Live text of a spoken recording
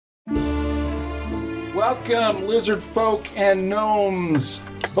Welcome, lizard folk and gnomes,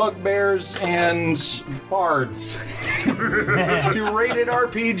 bugbears and bards, to Rated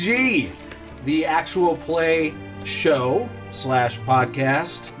RPG, the actual play show /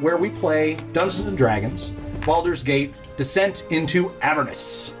 podcast where we play Dungeons and Dragons, Baldur's Gate, Descent into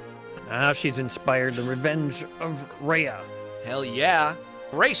Avernus. Now she's inspired the revenge of Rhea. Hell yeah.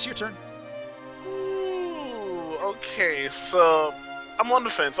 Race, your turn. Ooh, okay, so I'm on the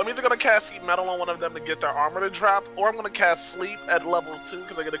fence. I'm either going to cast Heat Metal on one of them to get their armor to drop, or I'm going to cast Sleep at level 2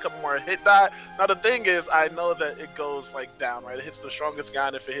 because I get a couple more hit die. Now, the thing is, I know that it goes, like, down, right? It hits the strongest guy,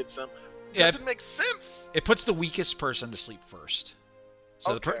 and if it hits him, does it make sense? It puts the weakest person to sleep first.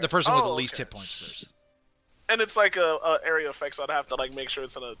 So Okay. the person with the least hit points first. And it's like a area effect, so I'd have to, like, make sure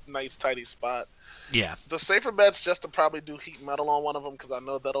it's in a nice, tidy spot. Yeah. The safer bet's just to probably do Heat Metal on one of them because I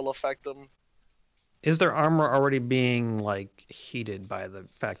know that'll affect them. Is their armor already being, like, heated by the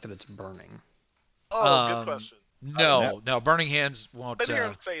fact that it's burning? Oh, good question. No. Burning Hands won't. I didn't hear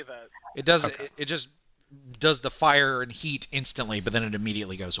him say that. It does. Okay. It just does the fire and heat instantly, but then it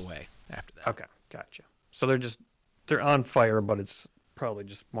immediately goes away after that. Okay, gotcha. So they're on fire, but it's probably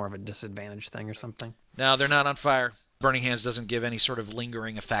just more of a disadvantage thing or something. No, they're not on fire. Burning Hands doesn't give any sort of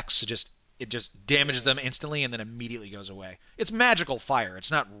lingering effects. It just damages them instantly and then immediately goes away. It's magical fire. It's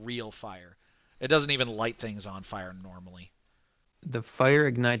not real fire. It doesn't even light things on fire normally. The fire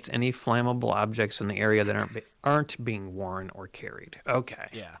ignites any flammable objects in the area that aren't being worn or carried. Okay.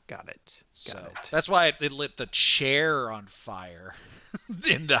 Yeah. Got it. That's why it lit the chair on fire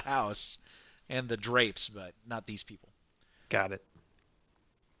in the house and the drapes, but not these people. Got it.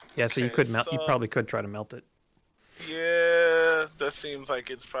 Yeah, so you Okay, could melt. so- You probably could try to melt it. Yeah, that seems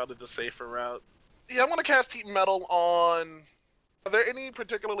like it's probably the safer route. Yeah, I'm gonna cast Heat Metal on. Are there any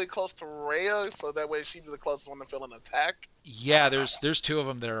particularly close to Rhea, so that way she'd be the closest one to feel an attack? Yeah, there's two of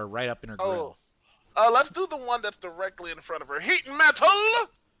them that are right up in her grill. Let's do the one that's directly in front of her. Heat Metal!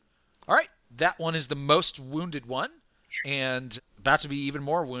 All right, that one is the most wounded one, and about to be even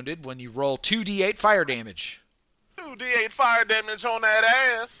more wounded when you roll 2d8 fire damage. 2d8 fire damage on that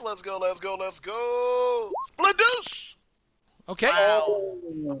ass. Let's go. Spladoosh! Okay. Wow.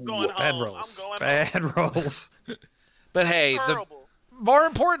 I'm going Bad home. rolls. I'm going home. Bad rolls. But hey, Terrible. more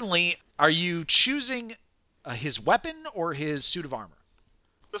importantly, are you choosing his weapon or his suit of armor?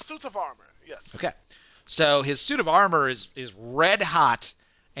 The suit of armor, yes. Okay. So his suit of armor is red hot,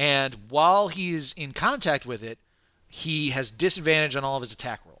 and while he's in contact with it, he has disadvantage on all of his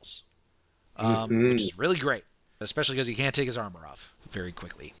attack rolls, which is really great, especially because he can't take his armor off very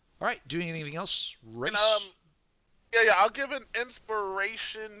quickly. All right, doing anything else? Race? And, I'll give an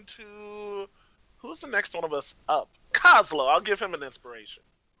inspiration to... Who's the next one of us up? Kozlo. I'll give him an inspiration.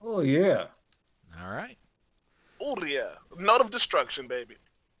 Oh, yeah. All right. Oh, yeah. Note of destruction, baby.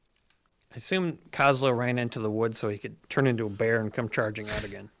 I assume Kozlo ran into the woods so he could turn into a bear and come charging out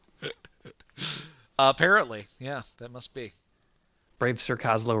again. Apparently, yeah, that must be. Brave Sir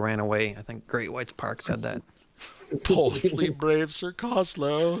Kozlo ran away. I think Great Whites Park said that. Boldly brave Sir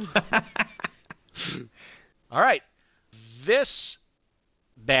Coslow. All right. This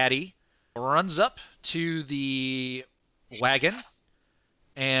baddie runs up to the wagon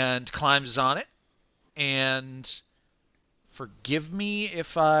and climbs on it. And forgive me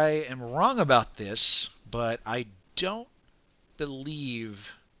if I am wrong about this, but I don't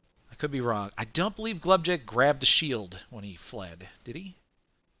believe... I could be wrong. I don't believe Glubjet grabbed the shield when he fled. Did he?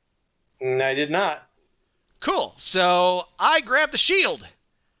 I did not. Cool. So I grabbed the shield.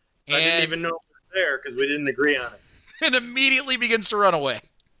 I didn't even know it was there because we didn't agree on it. And immediately begins to run away.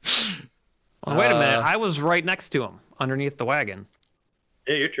 Well, wait a minute. I was right next to him, underneath the wagon.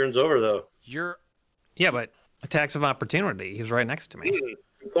 Yeah, your turn's over, though. Yeah, but attacks of opportunity. He was right next to me.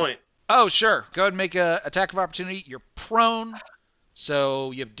 Good point. Oh, sure. Go ahead and make a attack of opportunity. You're prone,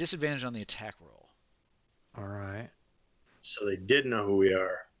 so you have disadvantage on the attack roll. All right. So they did know who we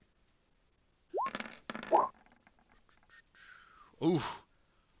are. Ooh.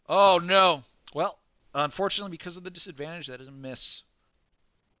 Oh, no. Well, unfortunately, because of the disadvantage, that is a miss.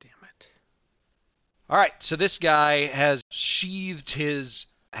 Damn it. All right, so this guy has sheathed his...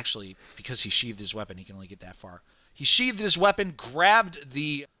 Actually, because he sheathed his weapon, he can only get that far. He sheathed his weapon, grabbed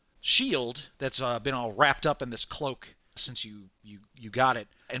the shield that's been all wrapped up in this cloak since you got it,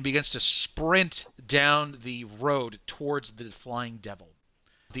 and begins to sprint down the road towards the flying devil.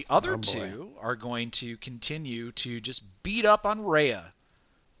 The other two are going to continue to just beat up on Rhea.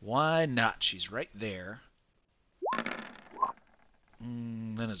 Why not? She's right there.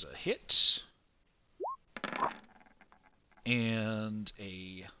 Then is a hit. And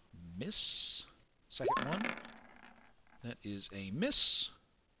a miss. Second one. That is a miss.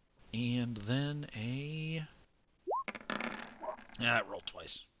 And then a... it rolled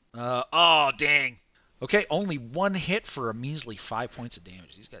twice. Oh, dang. Okay, only one hit for a measly 5 points of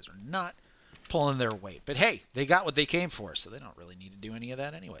damage. These guys are not pulling their weight. But hey, they got what they came for, so they don't really need to do any of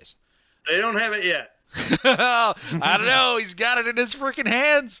that anyways. They don't have it yet. I don't know. He's got it in his freaking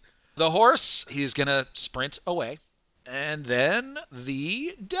hands. The horse, he's going to sprint away. And then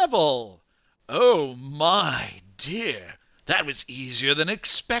the devil. Oh, my dear. That was easier than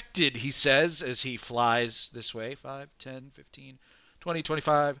expected, he says as he flies this way. 5, 10, 15, 20,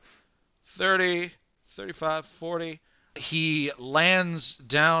 25, 30, 35, 40. He lands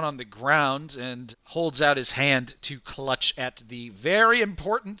down on the ground and holds out his hand to clutch at the very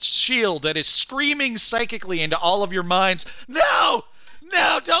important shield that is screaming psychically into all of your minds. No!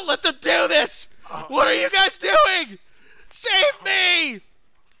 No, don't let them do this! What are you guys doing? Save me!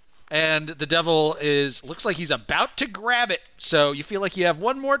 And the devil looks like he's about to grab it, so you feel like you have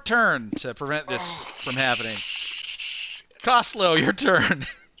one more turn to prevent this from happening. Koslow, your turn.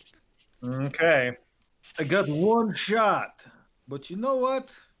 Okay. I got one shot, but you know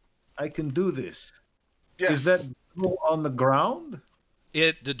what? I can do this. Yes. Is that devil on the ground?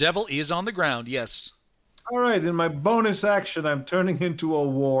 The devil is on the ground, yes. All right, in my bonus action, I'm turning into a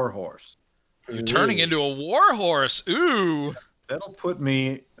war horse. You're turning into a war horse. Ooh. That'll put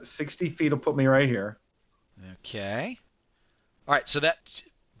me 60 feet. Will put me right here. Okay. All right, so that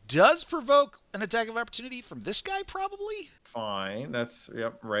does provoke an attack of opportunity from this guy, probably? Fine. That's,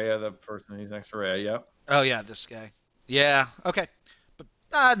 yep, Rhea, the person who's next to Rhea, yep. Oh, yeah, this guy. Yeah, okay.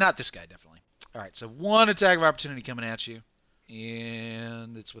 But not this guy, definitely. All right, so one attack of opportunity coming at you.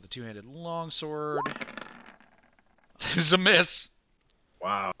 And it's with a two-handed longsword. There's a miss.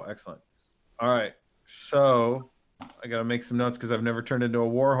 Wow, excellent. All right, so I got to make some notes because I've never turned into a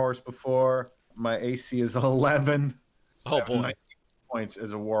war horse before. My AC is 11. Oh, I have boy. 19 points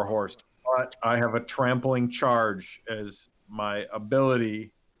as a war horse. But I have a trampling charge as my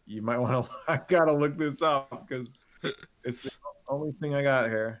ability. You might want to... I got to look this up because it's the only thing I got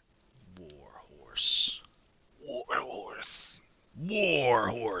here. War horse. War horse. War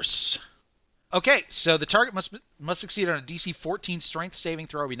horse. Okay, so the target must succeed on a DC 14 strength saving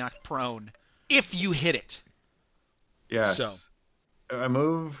throw or be knocked prone if you hit it. Yes. So. I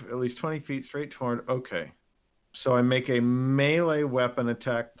move at least 20 feet straight toward... Okay. So I make a melee weapon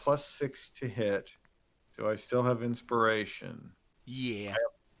attack plus 6 to hit. Do I still have inspiration? Yeah.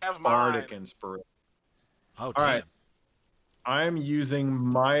 I have mine. Bardic inspiration. Oh, damn. All right. I'm using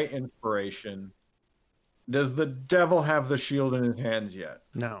my inspiration. Does the devil have the shield in his hands yet?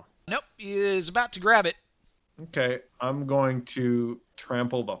 No. Nope, he is about to grab it. Okay, I'm going to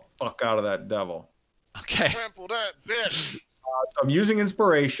trample the fuck out of that devil. Okay, Trample that bitch. So I'm using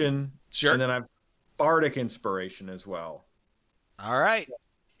inspiration, sure. and then I've bardic inspiration as well. All right.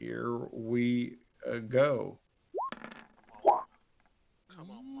 Here we go. Come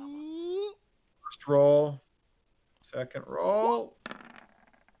on, mama. First roll, second roll,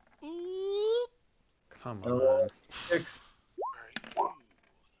 Ooh. Come roll on. 6.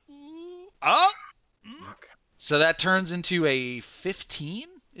 Oh. Okay. So that turns into a 15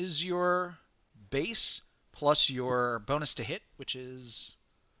 is your base plus your bonus to hit, which is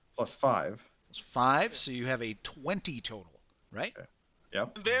Plus 5. 5. So you have a 20 total, right? Okay.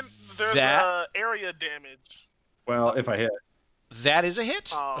 Yep. And then there's That- area damage. Well, if I hit. That is a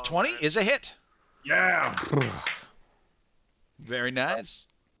hit. Oh, A 20 man. is a hit. Yeah. Very nice.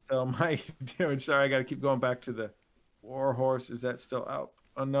 So my damage, sorry, I got to keep going back to the war horse. Is that still out?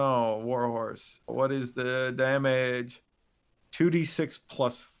 Oh no, war horse. What is the damage? 2d6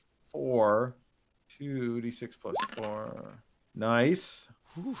 plus 4. 2d6 plus 4. Nice.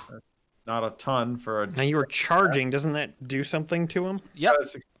 Whew. Not a ton for a Now you were charging. Doesn't that do something to him? Yep.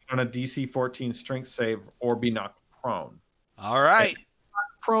 on a DC 14 strength save or be knocked prone. All right.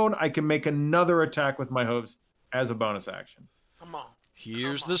 Prone, I can make another attack with my hooves as a bonus action. Come on.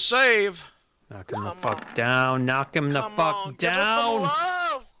 Here's Come the on. save. Knock him the Come fuck on. down. Knock him the Come fuck on, give us some down.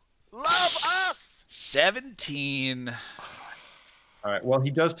 love. Love us. 17. All right. Well, he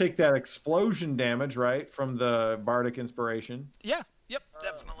does take that explosion damage, right, from the bardic inspiration. Yeah. Yep.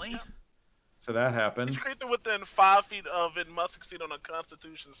 Definitely. So that happened. Each creature within 5 feet of it must succeed on a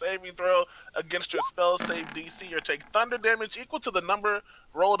Constitution saving throw against your spell save DC or take thunder damage equal to the number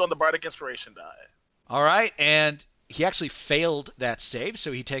rolled on the Bardic Inspiration die. All right. And he actually failed that save,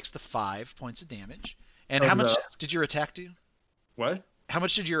 so he takes the 5 points of damage. And Oh, how much no. did your attack do? What? How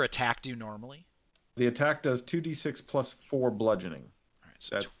much did your attack do normally? The attack does 2d6 plus 4 bludgeoning. All right.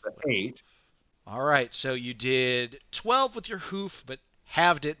 So That's the 8. All right. So you did 12 with your hoof, but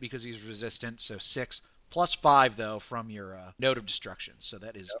halved it because he's resistant. So 6 plus 5 though from your note of destruction. So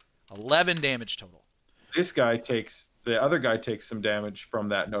that is 11 damage total. The other guy takes some damage from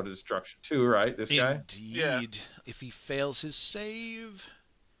that note of destruction too, right? This guy? Indeed. Yeah. If he fails his save,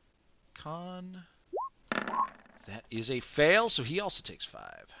 con. That is a fail, so he also takes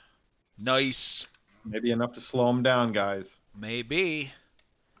 5. Nice. Maybe enough to slow him down, guys. Maybe.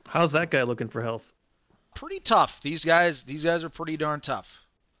 How's that guy looking for health? Pretty tough. These guys are pretty darn tough.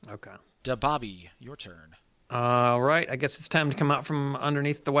 Okay. Da Bobby, your turn. All right. I guess it's time to come out from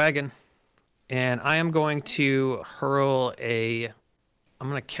underneath the wagon. And I am going to I'm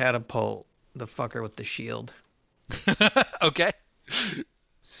going to catapult the fucker with the shield. Okay.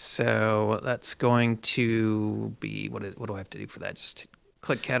 So that's going to be, what do I have to do for that? Just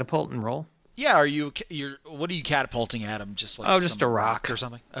click catapult and roll? Yeah, what are you catapulting at him? Just like just some a rock or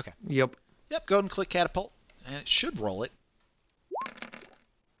something? Okay. Yep. Yep, go ahead and click catapult, and it should roll it.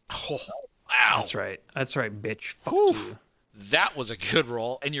 Oh, wow. That's right, bitch. Fuck Whew. you. That was a good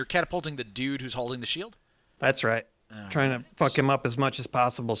roll. And you're catapulting the dude who's holding the shield? That's right. All Trying right. to fuck him up as much as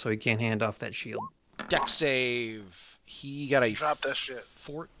possible so he can't hand off that shield. Dex save. He got a Drop that shit.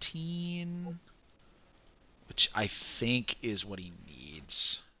 14, which I think is what he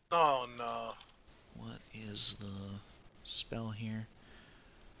needs. Oh no. What is the spell here?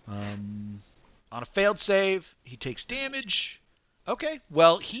 On a failed save, he takes damage. Okay,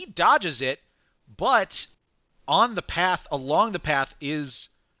 well, he dodges it, but along the path is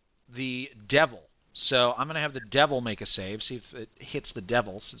the devil. So I'm going to have the devil make a save, see if it hits the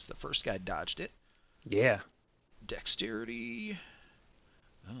devil, since the first guy dodged it. Yeah. Dexterity.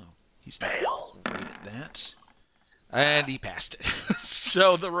 Oh, he's not great at that. And he passed it.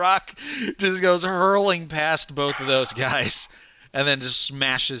 So the rock just goes hurling past both of those guys and then just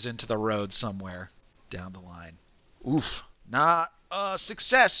smashes into the road somewhere down the line. Oof. Not a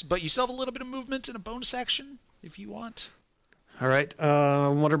success, but you still have a little bit of movement and a bonus action if you want. All right.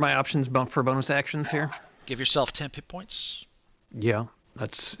 What are my options for bonus actions here? Give yourself 10 hit points. Yeah.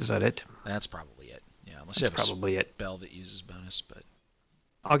 Is that it? That's probably it. Yeah, unless you have That's probably a it. spell that uses bonus, but...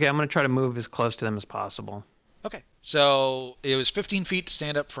 Okay, I'm going to try to move as close to them as possible. Okay, so it was 15 feet to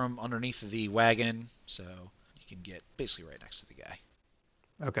stand up from underneath the wagon, so you can get basically right next to the guy.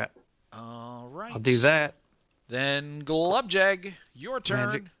 Okay. All right. I'll do that. Then Glubjag, your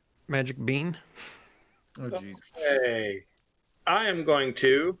turn. Magic bean. Oh, Jesus. Okay. I am going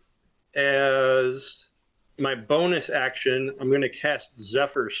to, as my bonus action, I'm going to cast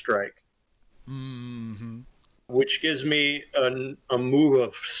Zephyr Strike, Mm-hmm. which gives me a move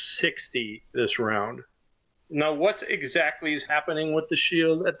of 60 this round. Now, what exactly is happening with the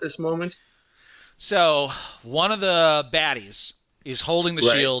shield at this moment? So one of the baddies is holding the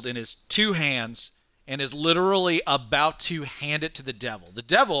Right. shield in his two hands and is literally about to hand it to the devil. The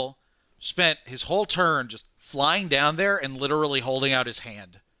devil spent his whole turn just flying down there and literally holding out his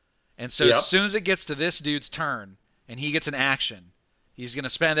hand. And so Yep. as soon as it gets to this dude's turn and he gets an action, he's going to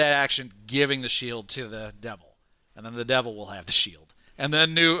spend that action giving the shield to the devil. And then the devil will have the shield. And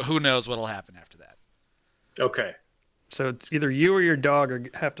then who knows what will happen after that. Okay. So it's either you or your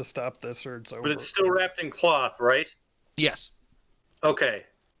dog have to stop this, or it's over. But it's still wrapped in cloth, right? Yes. Okay.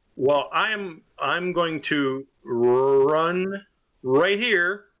 Well, I'm going to run right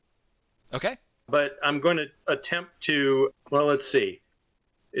here, Okay. but I'm going to attempt to, well, let's see.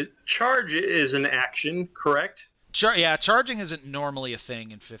 Charge is an action, correct? Charging isn't normally a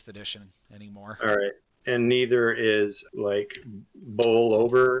thing in 5th edition anymore. All right. And neither is, like, bowl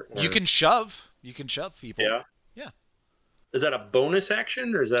over? or- You can shove. You can shove people. Yeah? Yeah. Is that a bonus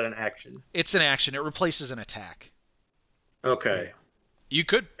action, or is that an action? It's an action. It replaces an attack. Okay. You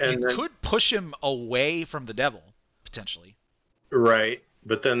could And then- could push him away from the devil, potentially. Right.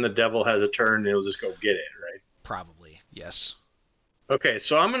 But then the devil has a turn, and he'll just go get it, right? Probably. Yes. Okay,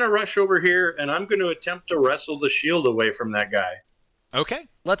 so I'm going to rush over here, and I'm going to attempt to wrestle the shield away from that guy. Okay.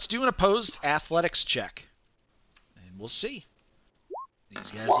 Let's do an opposed athletics check. And we'll see.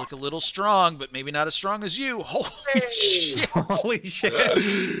 These guys look a little strong, but maybe not as strong as you. Holy shit. Holy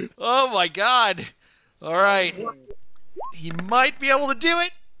shit. Oh my god. All right. He might be able to do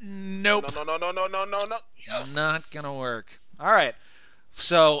it. Nope. No. Yes. Not gonna work. All right.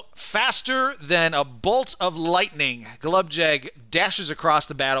 So faster than a bolt of lightning, Glubjag dashes across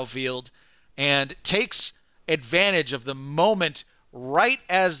the battlefield and takes advantage of the moment right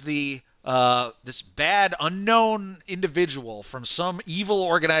as this bad unknown individual from some evil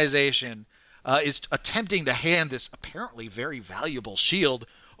organization is attempting to hand this apparently very valuable shield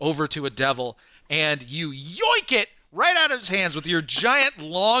over to a devil, and you yoink it right out of his hands with your giant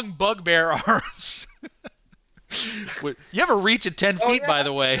long bugbear arms. You have a reach of 10 feet, by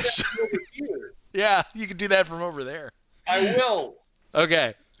the way. So, Over here. yeah, you can do that from over there. I will.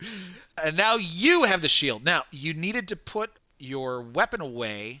 Okay. And now you have the shield. Now, you needed to put your weapon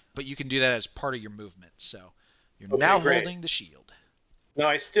away, but you can do that as part of your movement. So you're now great. holding the shield. Now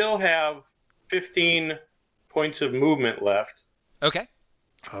I still have 15 points of movement left. Okay.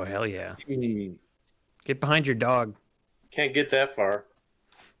 Oh, hell yeah. Hmm. Get behind your dog. Can't get that far.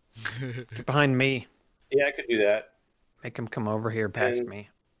 Get behind me. Yeah, I could do that. Make him come over here past And- me.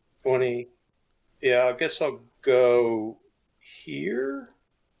 20. Yeah, I guess I'll go here.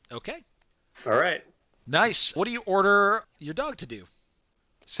 Okay. All right. Nice. What do you order your dog to do?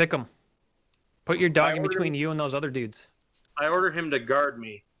 Sick him. Put your dog I in ordered- between you and those other dudes. I order him to guard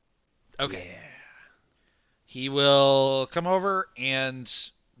me. Okay. Yeah. He will come over and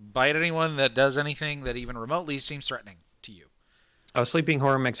bite anyone that does anything that even remotely seems threatening to you. Oh, Sleeping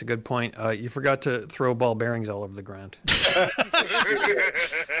Horror makes a good point. You forgot to throw ball bearings all over the ground. I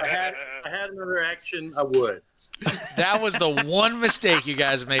had another action. I would. That was the one mistake you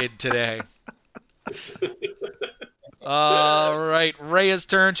guys made today. All right, Rhea's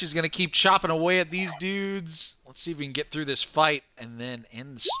turn. She's going to keep chopping away at these dudes. Let's see if we can get through this fight and then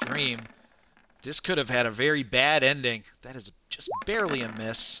end the stream. This could have had a very bad ending. That is just barely a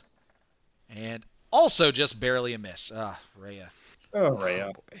miss. And also just barely a miss. Rhea. Oh,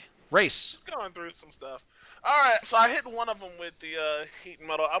 Rhea. Race. Just going through some stuff. All right, so I hit one of them with the heat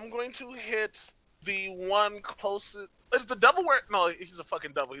metal. I'm going to hit the one closest. Is the devil where? No, he's a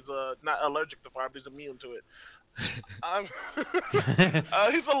fucking devil. He's not allergic to fire, but he's immune to it.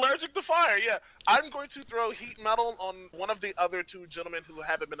 He's allergic to fire. Yeah, I'm going to throw heat metal on one of the other two gentlemen who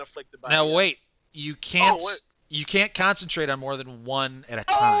haven't been afflicted by. Now it yet. wait. You can't. Oh, wait. You can't concentrate on more than one at a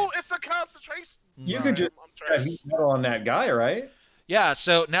time. Oh, it's a concentration. You Sorry, could just I'm put trash. heat metal on that guy, right? Yeah,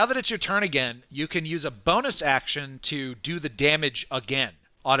 so now that it's your turn again, you can use a bonus action to do the damage again,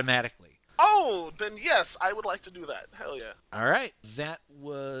 automatically. Oh, then yes, I would like to do that. Hell yeah. All right, that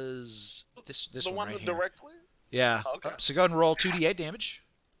was this The one one right who here. directly? Yeah, Okay. so go ahead and roll 2d8 damage.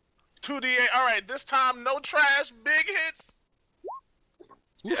 2d8. All right, this time no trash, big hits.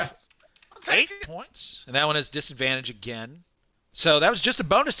 Yes. Take 8 it. points, and that one has disadvantage again. So that was just a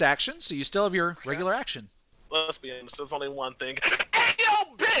bonus action, so you still have your regular action. Let's be honest, there's only one thing. Hey,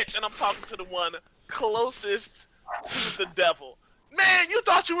 yo, bitch! And I'm talking to the one closest to the devil. Man, you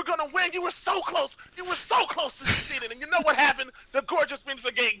thought you were gonna win. You were so close. You were so close to succeeding. And you know what happened? The gorgeous Phoenix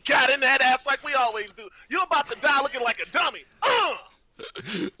Brigade got in that ass like we always do. You're about to die looking like a dummy.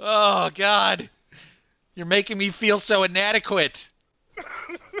 Oh, God. You're making me feel so inadequate.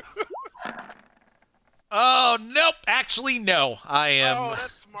 Oh, nope. Actually, no. I am. Oh,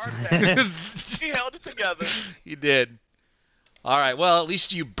 that's smart, man. He held it together. He did. All right. Well, at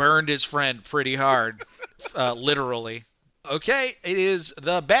least you burned his friend pretty hard, literally. Okay, it is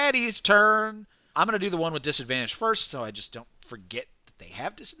the baddie's turn. I'm going to do the one with disadvantage first, so I just don't forget that they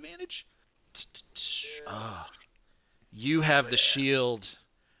have disadvantage. Oh, you have the shield.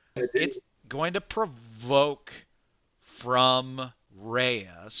 It's going to provoke from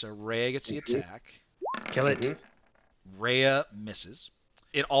Rhea, so Rhea gets the attack. Kill it. Rhea misses.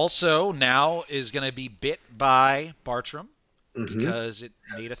 It also now is going to be bit by Bartram because it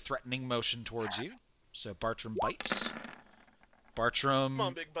made a threatening motion towards you. So Bartram bites. Bartram Come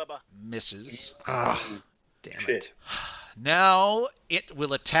on, Big Bubba. misses. Ah, damn it. Shit. Now it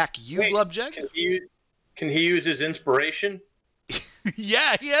will attack you, Wait, Glubjug. Can he use his inspiration?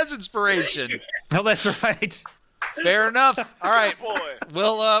 Yeah, he has inspiration. Oh, that's right. Fair enough. All right. Boy.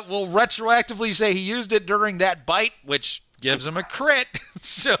 We'll retroactively say he used it during that bite, which gives him a crit.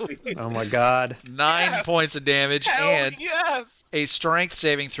 So Oh my God. 9 Yes. points of damage Hell and yes. a strength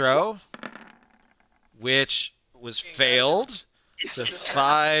saving throw, which was failed. So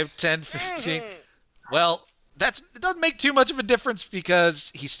 5, 10, 15. Well, it doesn't make too much of a difference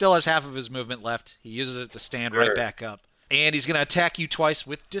because he still has half of his movement left. He uses it to stand right Sure. back up. And he's going to attack you twice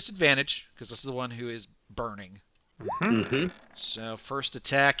with disadvantage because this is the one who is burning. Mm-hmm. So first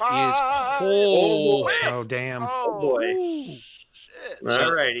attack is Oh, Oh, damn. Oh boy. Shit.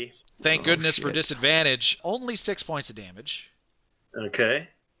 Alrighty. Thank Oh, goodness for shit. disadvantage. Only 6 points of damage. Okay.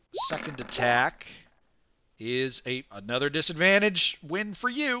 Second attack is another disadvantage win for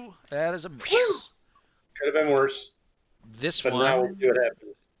you. That is a miss. Could have been worse, This but now we'll one see what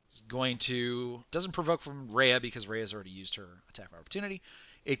happens. is going to doesn't provoke from Rhea because Rhea's already used her attack of opportunity.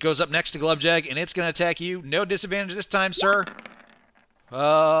 It goes up next to Glubjag and it's going to attack you. No disadvantage this time, sir.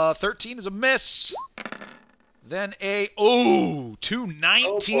 13 is a miss. Then two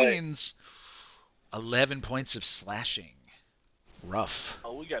 19s. 11 points of slashing. Rough.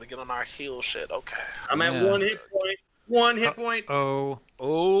 Oh, we gotta get on our heel shit. Okay. I'm at Yeah. 1 hit point. 1 hit point. Oh,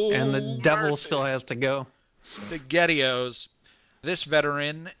 Oh, and the devil mercy. still has to go. SpaghettiOs. This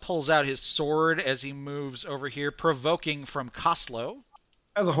veteran pulls out his sword as he moves over here, provoking from Koslow.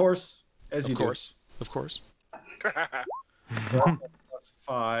 As a horse, as you Of course. Of course. do. So,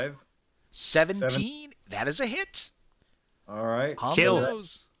 +5. 17. That is a hit. All right. On Kill. the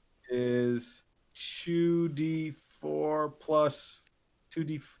nose. Is 2d4 plus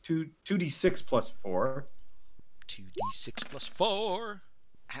 2d6 plus 4. 2d6 plus 4.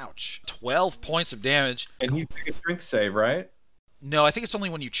 Ouch. 12 points of damage. And he's doing a strength save, right? No, I think it's only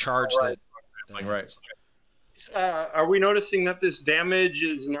when you charge Right. that Right. happens. Are we noticing that this damage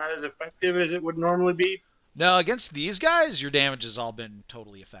is not as effective as it would normally be? No, against these guys, your damage has all been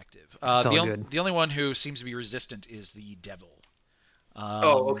totally effective. It's all The good. only one who seems to be resistant is the devil.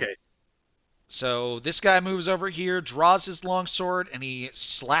 Okay. So this guy moves over here, draws his longsword, and he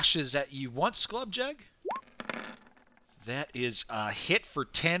slashes at you once, Glubjeg. That is a hit for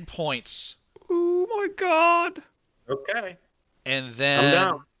 10 points. Oh my god. Okay. And I'm then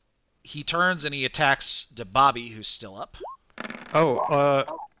down. he turns and he attacks Bobby, who's still up. Oh,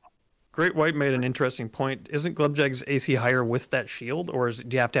 Great White made an interesting point. Isn't Glubjeg's AC higher with that shield, or do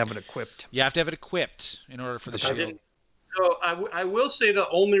you have to have it equipped? You have to have it equipped in order for the I shield. didn't. So I will say the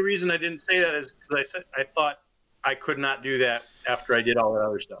only reason I didn't say that is because I thought I could not do that after I did all that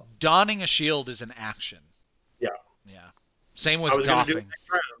other stuff. Donning a shield is an action. Yeah. Yeah. Same with I was going to do it doffing. next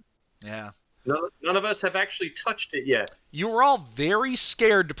round. Yeah. None of us have actually touched it yet. You were all very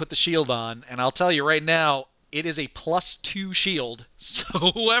scared to put the shield on, and I'll tell you right now, it is a +2 shield, so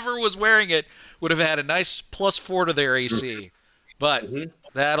whoever was wearing it would have had a nice +4 to their AC. But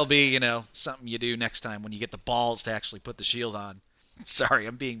that'll be, something you do next time when you get the balls to actually put the shield on. Sorry,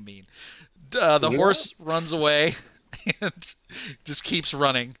 I'm being mean. The horse runs away and just keeps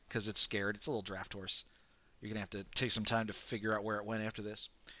running because it's scared. It's a little draft horse. You're going to have to take some time to figure out where it went after this.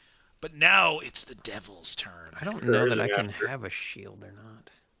 But now it's the devil's turn. I don't know that I can After. have a shield or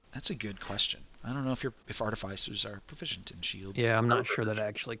not. That's a good question. I don't know if artificers are proficient in shields. Yeah, I'm not sure that I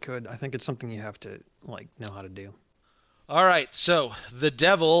actually could. I think it's something you have to know how to do. All right, so the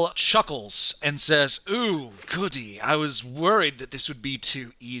devil chuckles and says, "Ooh, goody, I was worried that this would be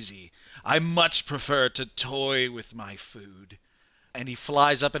too easy. I much prefer to toy with my food." And he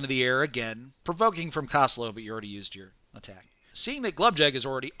flies up into the air again, provoking from Koslow, but you already used your attack. Seeing that Glubjeg is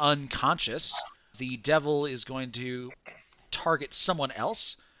already unconscious, the devil is going to target someone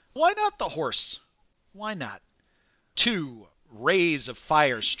else. Why not the horse? Why not? 2 rays of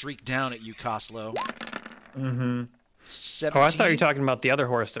fire streak down at you, Koslow. Mm-hmm. 17. Oh, I thought you were talking about the other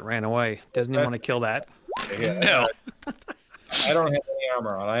horse that ran away. Doesn't he want to kill that? No. I don't have any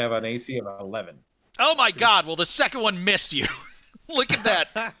armor on. I have an AC of 11. Oh my god, well the second one missed you. Look at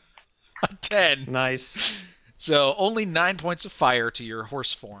that. A 10. Nice. So only 9 points of fire to your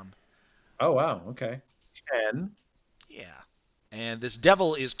horse form. Oh, wow. Okay. 10. Yeah. And this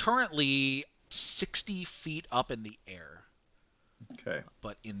devil is currently 60 feet up in the air, Okay.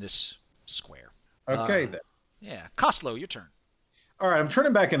 but in this square. Okay, then. Yeah. Koslow, your turn. All right, I'm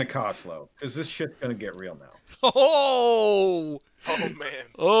turning back into Koslow because this shit's going to get real now. Oh! Oh man.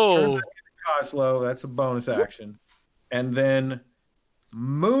 Turn Oh! back into Koslow. That's a bonus action. And then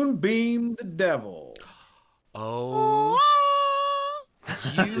Moonbeam the Devil. Oh!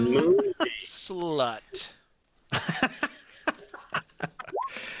 You slut.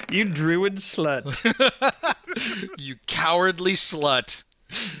 You druid slut. You cowardly slut.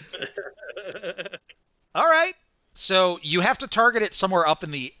 All right. So you have to target it somewhere up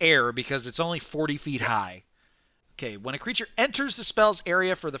in the air because it's only 40 feet high. Okay, when a creature enters the spell's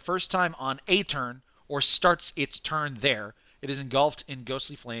area for the first time on a turn or starts its turn there, it is engulfed in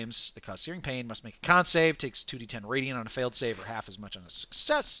ghostly flames that cause searing pain, must make a con save, takes 2d10 radiant on a failed save or half as much on a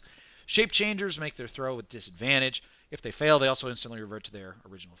success. Shape changers make their throw with disadvantage. If they fail, they also instantly revert to their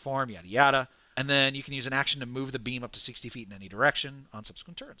original form, yada yada. And then you can use an action to move the beam up to 60 feet in any direction on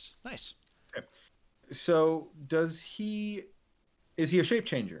subsequent turns. Nice. So is he a shape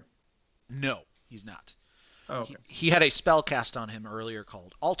changer? No, he's not. Oh, okay. He had a spell cast on him earlier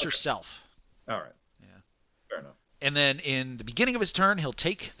called Alter Self. All right. Yeah. Fair enough. And then in the beginning of his turn, he'll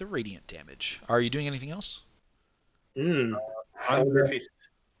take the radiant damage. Are you doing anything else? I wonder if he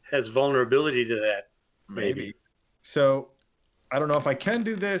has vulnerability to that. Maybe. So I don't know if I can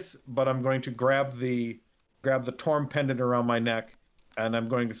do this, but I'm going to grab the Torm pendant around my neck, and I'm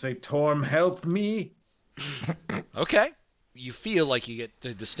going to say, "Torm, help me." Okay. You feel like you get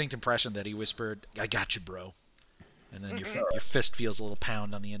the distinct impression that he whispered, "I got you, bro." And then your fist feels a little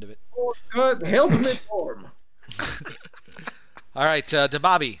pound on the end of it. Oh, God, help me, Torm. All right,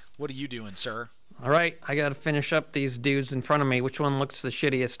 Dababi, what are you doing, sir? All right, I got to finish up these dudes in front of me. Which one looks the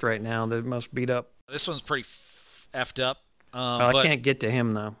shittiest right now? The most beat up? This one's pretty effed up. I but can't get to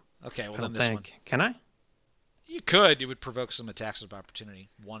him though. okay, well I then don't this think. one Can I? you could. It would provoke some attacks of opportunity.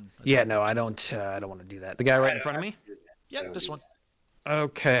 One. Yeah, attack. no, I don't. I don't want to do that. The guy right in front of me. Yep, this one.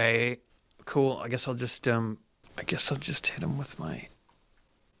 Okay, cool. I guess I'll just hit him with my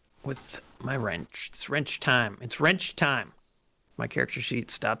wrench. It's wrench time. It's wrench time. My character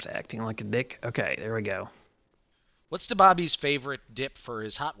sheet stops acting like a dick. Okay, there we go. What's DeBobby's favorite dip for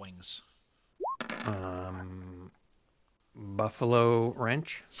his hot wings? Buffalo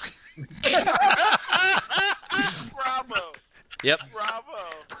wrench. Bravo. Yep. Bravo.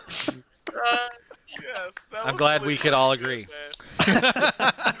 Yes. That I'm was glad really we could all agree. man.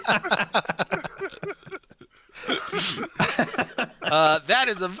 That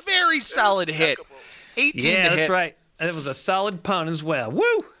is a very solid hit. Impeccable. 18 Yeah, to that's hit. right. It was a solid pun as well. Woo!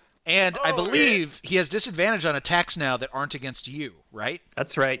 And I Oh, believe he has disadvantage on attacks now that aren't against you, right?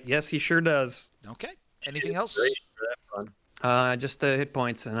 That's right. Yes, he sure does. Okay. Anything else? Great for that fun. Just the hit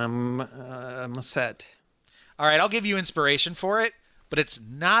points, and I'm set. All right, I'll give you inspiration for it, but it's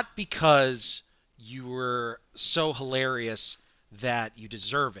not because you were so hilarious that you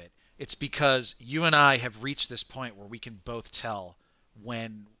deserve it. It's because you and I have reached this point where we can both tell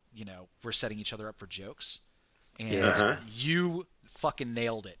when, we're setting each other up for jokes. And Uh-huh. you fucking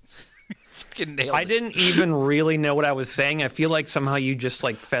nailed it. Fucking nailed I it. didn't even really know what I was saying. I feel like somehow you just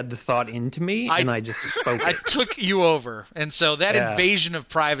fed the thought into me, and I just spoke I it. took you over, and so that Yeah. invasion of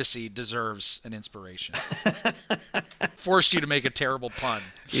privacy deserves an inspiration. Forced you to make a terrible pun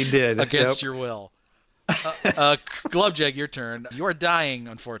You did. against Yep. your will. Glubjag, your turn. You are dying,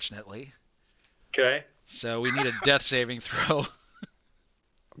 unfortunately, Okay. so we need a death saving throw.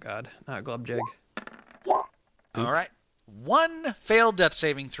 Oh, God, not Glubjag. All right, one failed death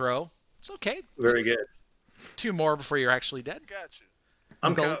saving throw. It's okay. Very good. 2 more before you're actually dead. Got you.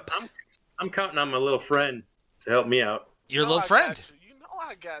 I'm counting on my little friend to help me out. Your You know little I friend. got you. You know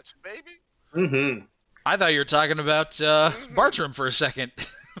I got you, baby. Mm-hmm. I thought you were talking about Bartram for a second.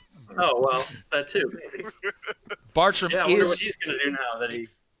 Oh well, that too. Maybe. Bartram Yeah, I wonder is what he's gonna do now that he.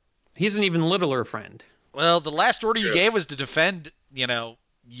 He's an even littler friend. well. The last order you True. gave was to defend,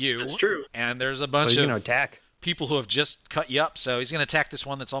 you. That's true. And there's a So bunch he's of gonna attack. people who have just cut you up, so he's going to attack this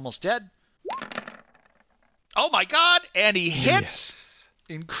one that's almost dead. Oh my god! And he hits! Yes.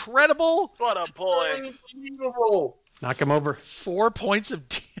 Incredible! What a boy. Unbelievable. Knock him over. 4 points of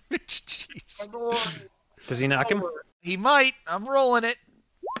damage. Jeez. Does he knock him? He might. I'm rolling it.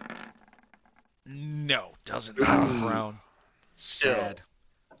 No, doesn't knock him prone. Sad.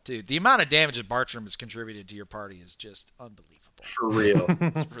 Dude, the amount of damage that Bartram has contributed to your party is just unbelievable. For real.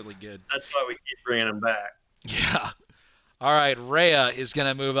 It's really good. That's why we keep bringing him back. Yeah. All right, Rhea is going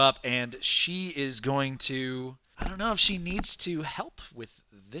to move up, and she is going to... I don't know if she needs to help with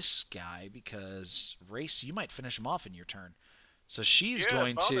this guy, because, Race, you might finish him off in your turn. So she's Yeah,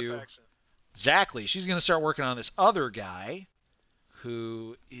 going bonus to... action. Exactly. She's going to start working on this other guy,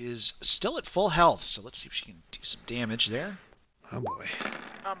 who is still at full health. So let's see if she can do some damage there. Oh boy.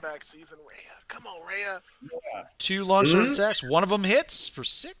 I'm back, season Rhea. Come on, Rhea. 2 long-shot attacks. One of them hits for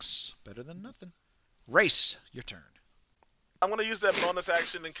 6. Better than nothing. Race, your turn. I'm gonna use that bonus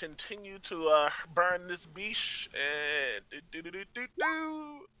action and continue to burn this beach and do.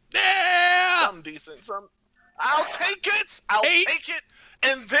 Yeah! Something decent. I'll take it. I'll 8. take it.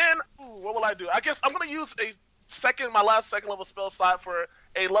 And then, what will I do? I guess I'm gonna use my last second level spell slot for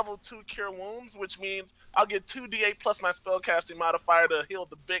a level 2 cure wounds, which means I'll get 2d8 plus my spellcasting modifier to heal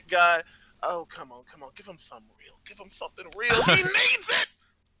the big guy. Oh, come on. Give him something real. Give him something real. He needs it.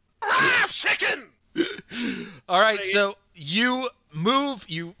 Ah, chicken. All right, so you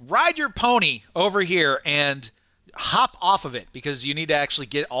ride your pony over here and hop off of it because you need to actually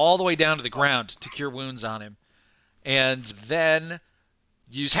get all the way down to the ground to cure wounds on him. And then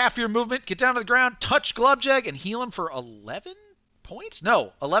use half your movement, get down to the ground, touch Glubjag, and heal him for 11 points?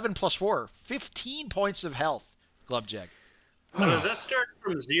 No, 11 plus 4. 15 points of health, Glubjag. Now, does that start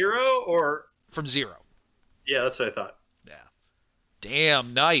from 0 or? From 0. Yeah, that's what I thought. Yeah.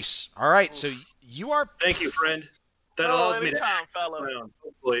 Damn, nice. All right, so you are... Thank you, friend. That Oh, allows me to anytime, act fella. around,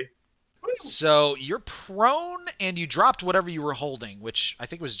 hopefully. So you're prone, and you dropped whatever you were holding, which I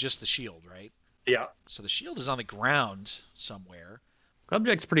think was just the shield, right? Yeah. So the shield is on the ground somewhere.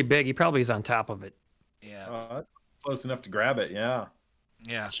 Glubjag's pretty big. He probably is on top of it. Yeah. That's close enough to grab it. Yeah.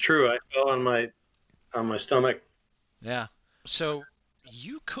 Yeah. It's true. I fell on my stomach. Yeah. So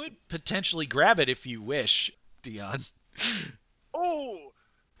you could potentially grab it if you wish, Dion. Ooh,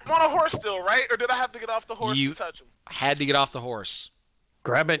 I'm on a horse still, right? Or did I have to get off the horse You- to touch him? Had to get off the horse.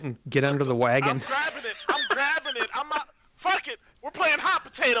 Grab it and get under the I'm wagon. grabbing it. I'm not. Fuck it. We're playing hot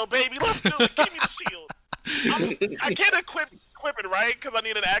potato, baby. Let's do it. Give me the shield. I can't equip it, right? Because I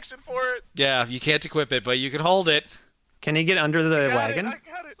need an action for it. Yeah, you can't equip it, but you can hold it. Can he get under the wagon? I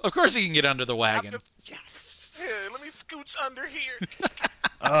got it. Of course he can get under the wagon. Yes. Yeah, let me scooch under here.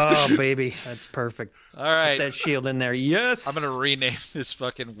 Oh, baby. That's perfect. All right. Put that shield in there. Yes. I'm going to rename this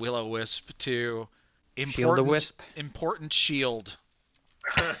fucking Will-O-Wisp to Shield-O-Wisp. Important Shield.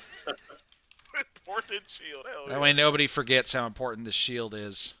 Important shield. Hell That yeah. way nobody forgets how important this shield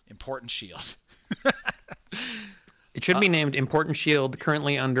is. Important Shield. It should be named Important Shield,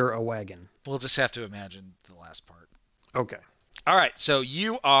 currently under a wagon. We'll just have to imagine the last part. Okay. All right, so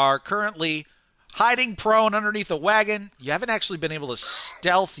you are currently hiding prone underneath a wagon. You haven't actually been able to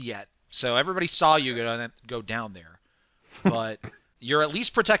stealth yet, so everybody saw you go down there. But you're at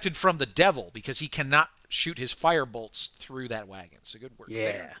least protected from the devil because he cannot shoot his fire bolts through that wagon. So good work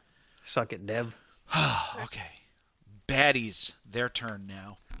Yeah. there. Suck it, Dev. Okay. Baddies, their turn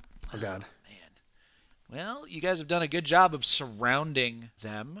now. Oh, God. Man. Well, you guys have done a good job of surrounding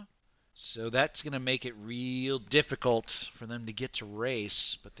them. So that's going to make it real difficult for them to get to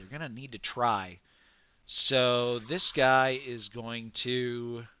race, but they're going to need to try. So this guy is going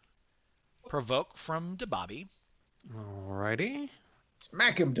to provoke from Dababi. Alrighty.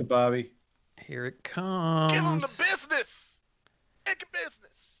 Smack him to Bobby. Here it Give him the comes. business. Take a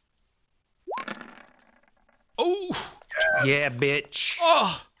business. Oh! Yeah, bitch.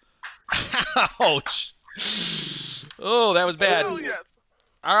 Oh! Ouch! Oh, that was bad. Oh, yes.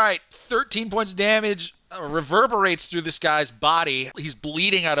 All right, 13 points of damage reverberates through this guy's body. He's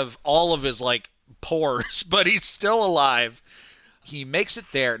bleeding out of all of his pores, but he's still alive. He makes it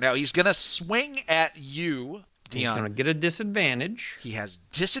there. Now he's gonna swing at you, He's Dion. going to get a disadvantage. He has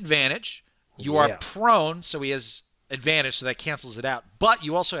disadvantage. You are Yeah. prone, so he has advantage, so that cancels it out. But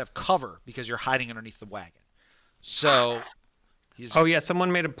you also have cover because you're hiding underneath the wagon. So he's Oh, yeah.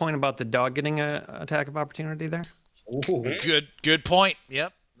 Someone made a point about the dog getting a attack of opportunity there. Ooh. good point.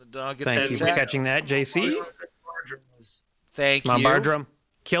 Yep, the dog gets Thank an you for attack. catching that, JC. Thank Come on, you. Bardrum.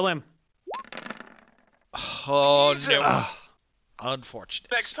 Kill him. Oh Need you. no, Ah,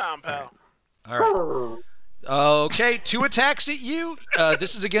 unfortunate. Next time, pal. All right. Okay, 2 attacks at you.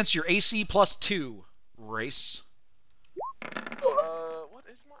 This is against your AC plus 2 race. What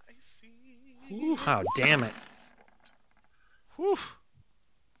is my AC? oh, damn it. Whew.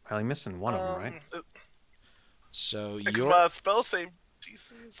 Probably missing one of them, right? So Because your my spell save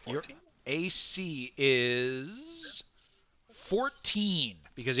DC is 14. AC is 14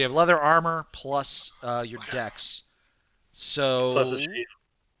 because you have leather armor plus your dex. So Plus a shield.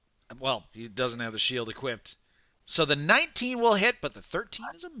 well, he doesn't have the shield equipped. So the 19 will hit, but the 13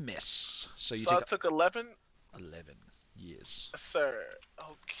 is a miss. So you So I take took 11. 11. Yes. Yes, sir.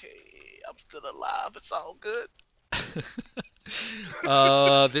 Okay, I'm still alive. It's all good.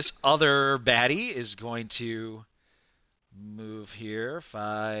 This other baddie is going to move here.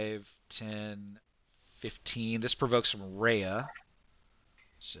 5, 10, 15. This provokes from Rhea.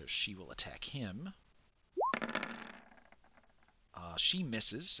 So she will attack him. She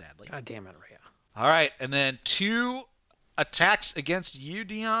misses, sadly. God damn it, Rhea. All right, and then 2 attacks against you,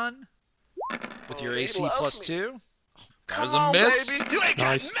 Dion, with your he AC loves plus me. 2. That Come was a on, miss. baby. You ain't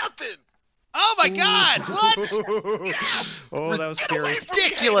Nice. got nothing. Oh my God! What? Oh, that was scary.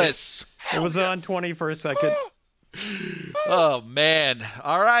 Ridiculous! It was on 20 for a second. Oh man!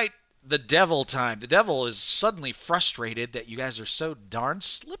 All right, the devil time. The devil is suddenly frustrated that you guys are so darn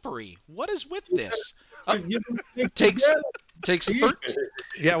slippery. What is with this? Takes 13.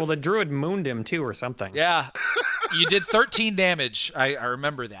 Yeah, well, the druid mooned him too or something. Yeah, you did 13 damage. I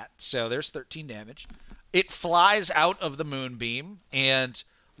remember that. So there's 13 damage. It flies out of the moonbeam and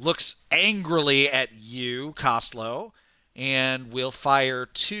looks angrily at you, Koslo, and will fire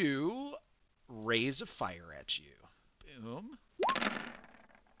 2 rays of fire at you. Boom.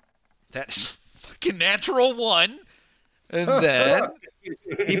 That is fucking natural 1. And then,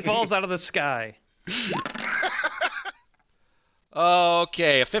 He falls out of the sky.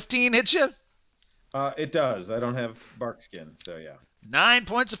 okay, a 15 hits you. It does. I don't have bark skin, so yeah. 9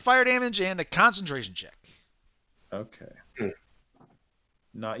 points of fire damage and a concentration check. Okay.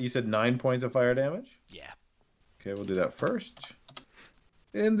 You said 9 points of fire damage? Yeah. Okay, we'll do that first.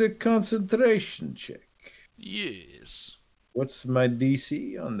 And the concentration check. Yes. What's my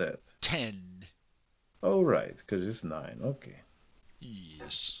DC on that? 10. Oh, right, because it's 9. Okay.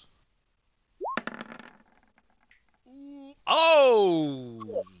 Yes. Ooh.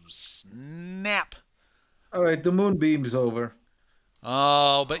 Oh! Snap. All right, the moonbeam's over.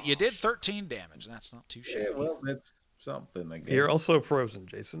 Oh, but you did 13 damage. That's not too shabby. Yeah, well, that's something, I guess. You're also frozen,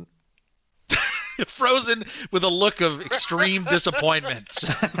 Jason. Frozen with a look of extreme disappointment.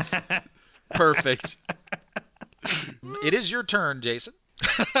 Perfect. It is your turn, Jason.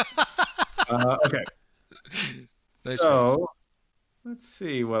 Okay. Nice face. So, let's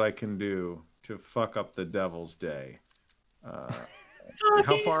see what I can do to fuck up the devil's day. Let's see,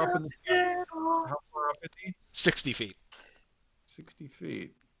 how far up is he? 60 feet. 60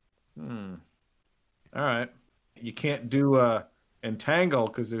 feet. All right. You can't do entangle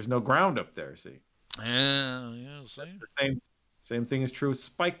because there's no ground up there, see? Yeah, see? The same thing is true with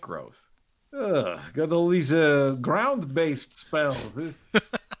spike growth. Ugh, got all these ground-based spells.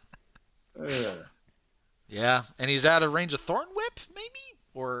 Yeah, and he's out of range of Thorn Whip, maybe?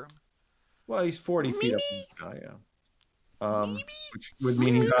 Or Well, he's 40 feet up in the sky, yeah. Which would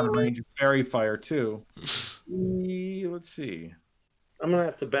mean he's out of range of fairy fire, too. Let's see. I'm gonna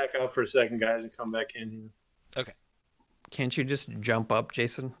have to back out for a second, guys, and come back in. okay. Can't you just jump up,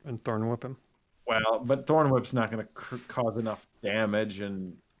 Jason, and thorn whip him? Well, but Thorn Whip's not going to cause enough damage,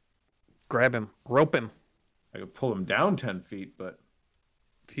 and Grab him, rope him. I could pull him down 10 feet, but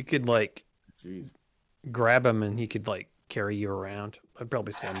If you could like jeez. grab him and he could like carry you around, I'd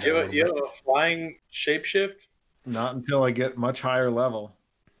probably send him. You have a flying shapeshift? Not until I get much higher level.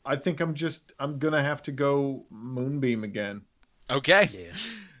 I think I'm gonna have to go Moonbeam again. Okay. Yeah.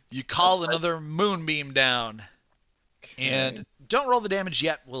 You call another moonbeam down. And don't roll the damage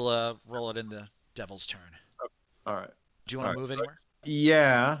yet. We'll roll it in the devil's turn. All right. Do you want to move anywhere?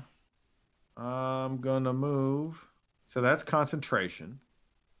 Yeah. I'm gonna move. So that's concentration.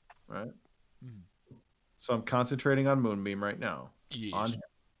 Right? So I'm concentrating on Moonbeam right now. Yes. On him.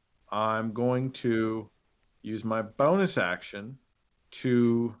 I'm going to use my bonus action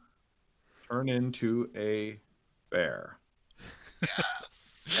to turn into a bear.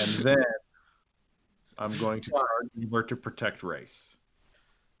 And then I'm going to charge Uber to protect race.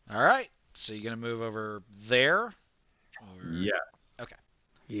 All right. So you're going to move over there? Or... Yes. Okay.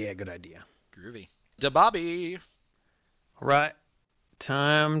 Yeah, good idea. Groovy. DeBobby. All right.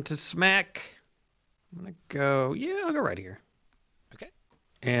 Time to smack. I'm going to go. Yeah, I'll go right here. Okay.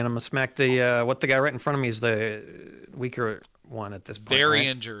 And I'm going to smack the what the guy right in front of me is the weaker one at this point. Very right?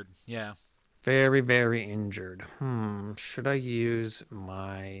 injured. Yeah. Very, very injured. Should I use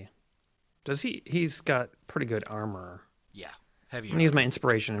my... He's got pretty good armor. Yeah. Heavy. I'm going to use my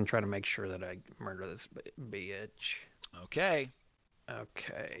inspiration and try to make sure that I murder this bitch. Okay.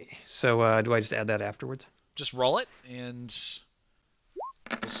 Okay. So do I just add that afterwards? Just roll it and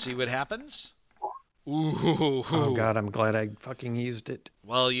we'll see what happens. Ooh. Oh god, I'm glad I fucking used it.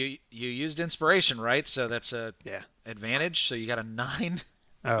 Well, you used inspiration, right? So that's a Yeah. advantage. So you got a 9.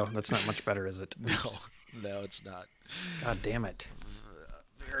 Oh, that's not much better, is it? No, it's not. God damn it.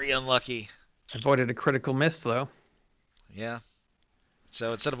 Very unlucky. Avoided a critical miss though. Yeah.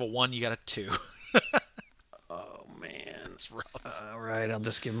 So instead of a 1, you got a 2. Oh man. That's rough. All right, I'll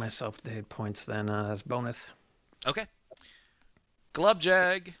just give myself the hit points then as bonus. Okay.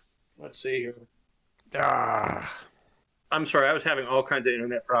 Glubjag. Let's see here. Ah. I'm sorry, I was having all kinds of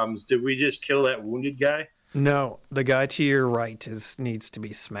internet problems. Did we just kill that wounded guy? No, the guy to your right needs to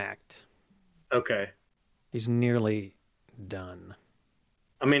be smacked. Okay. He's nearly done.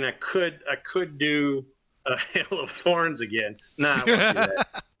 I mean, I could do a Hail of Thorns again. Nah, I won't do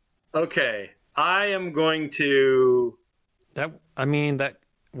that. Okay. I am going to...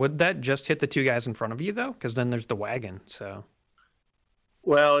 Would that just hit the two guys in front of you though? Because then there's the wagon. So.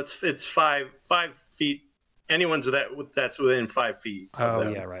 Well, it's 5 feet. Anyone's that's within 5 feet. of Oh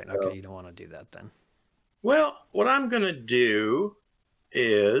them. yeah, right. So- Okay, you don't want to do that then. Well, what I'm going to do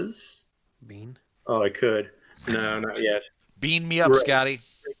is... Bean. Oh, I could. No, not yet. Bean me up, Right. Scotty.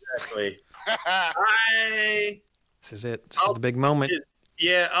 Exactly. This is it. This is the big moment.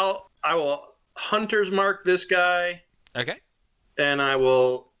 I will hunter's mark this guy, Okay. and I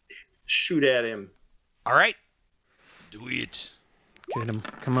will shoot at him. All right. Do it. Get him.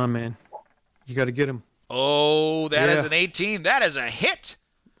 Come on, man. You got to get him. Oh, that is Yeah. an 18. That is a hit.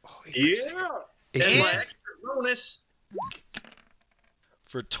 Oh, Yeah. And Yeah. my extra bonus.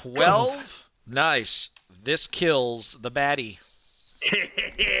 For 12. Nice. This kills the baddie.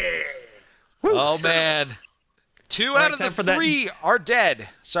 Oh, man. 2 right, out of time the for that. 3 are dead.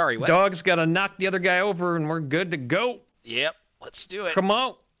 Sorry, what? Dog's got to knock the other guy over, and we're good to go. Yep. Let's do it. Come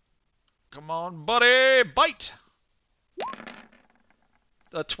on. Come on, buddy. Bite.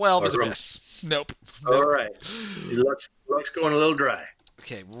 The 12 is a miss. Nope. All right. Luck's going a little dry.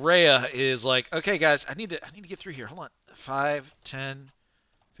 Okay, Rhea is like, okay, guys, I need to get through here. Hold on. 5, 10,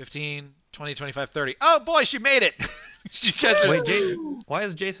 15, 20, 25, 30. Oh, boy, she made it. You guys are... Wait, Jason. Why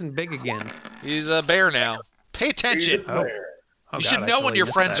is Jason big again? He's a bear now. Pay attention. Oh. You should know when your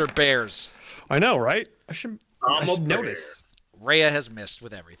friends are bears. I know, right? I should I'm a bear. notice. Rhea has missed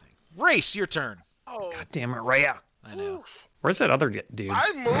with everything. Race, your turn. Oh, God damn it, Rhea. I know. oof. Where's that other dude? If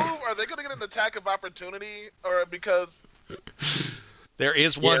I move, are they gonna get an attack of opportunity, or because? There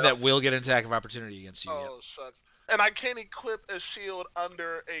is one Yeah. that will get an attack of opportunity against you. Oh, shucks. And I can't equip a shield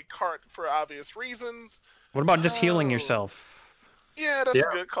under a cart for obvious reasons. What about just healing Oh. yourself? Yeah, that's Yeah.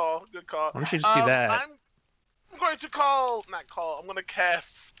 a good call. Good call. Why don't you just do that? I'm going to I'm going to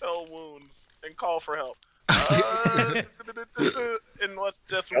cast spell wounds and call for help. And what's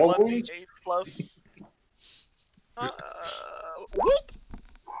just Spell 1d8 plus? Whoop!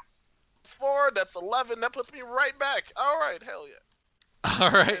 4, that's 11. That puts me right back. All right, hell yeah.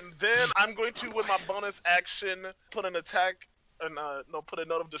 All right. And then I'm going to, with my bonus action, put an attack, put a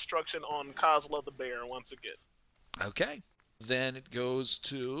note of destruction on Kozla the bear once again. Okay. Then it goes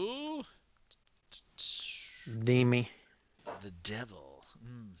to Demi. the devil.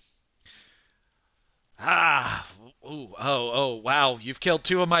 Ah. Ooh. Oh. Wow. You've killed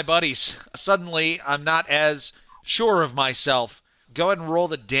 2 of my buddies. Suddenly, I'm not as sure of myself. Go ahead and roll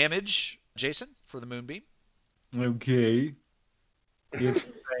the damage, Jason, for the moonbeam. Okay. It's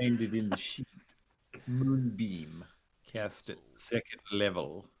find it in the sheet. Moonbeam. Cast it 2nd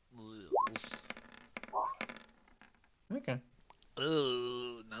level. Okay.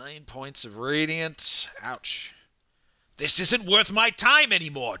 Ugh, 9 points of radiant. Ouch. This isn't worth my time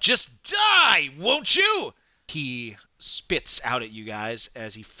anymore. Just die, won't you? He spits out at you guys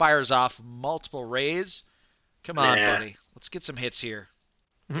as he fires off multiple rays. Come on, Nah. buddy. Let's get some hits here.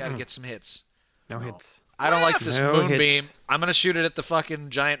 Gotta get some hits. No hits. I don't like this No moonbeam. hits. I'm gonna shoot it at the fucking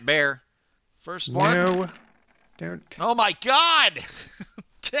giant bear. First one. No. Don't. Oh my god!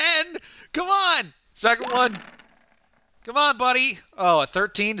 10! Come on! Second one. Come on, buddy. Oh, a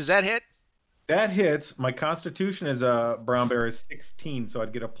 13. Does that hit? That hits. My constitution as a brown bear is 16, so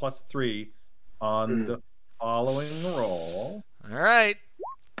I'd get a +3 on the following roll. All right.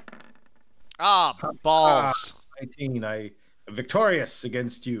 Ah, balls. 19. I am victorious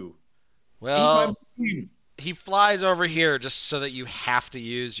against you. Well, Eat my moonbeam. he flies over here just so that you have to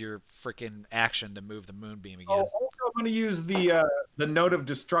use your freaking action to move the moonbeam again. Oh, also, I'm going to use the note of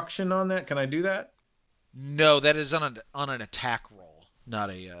destruction on that. Can I do that? No, that is on an attack roll, not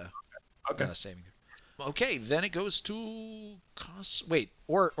a Okay. not a saving. Okay, then it goes to wait,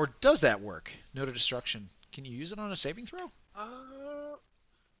 or does that work? Note of destruction. Can you use it on a saving throw?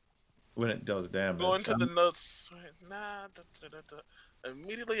 When it does damage. Go into the notes.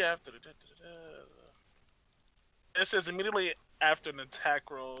 Immediately after. It says immediately after an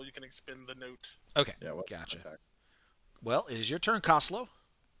attack roll, you can expend the note. Okay, Yeah, what gotcha. attack? Well, it is your turn, Koslo.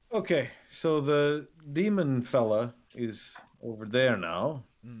 Okay, so the demon fella is over there now.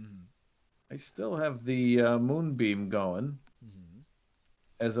 Mm-hmm. I still have the moonbeam going Mm-hmm.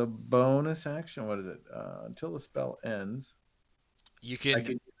 as a bonus action. What is it? Until the spell ends. You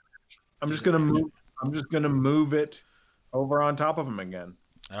can. I'm just gonna move. I'm just gonna move it over on top of him again.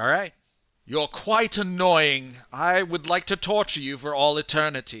 All right. You're quite annoying. I would like to torture you for all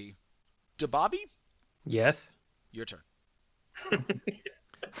eternity. DeBobby, Yes. your turn.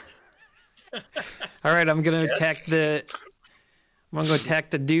 All right, I'm gonna attack the. I'm gonna go attack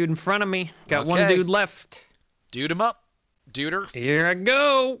the dude in front of me. Got one Okay. dude left. Dude him up. Duder. Here I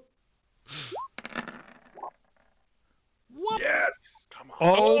go. Whoop. Yes. Come on.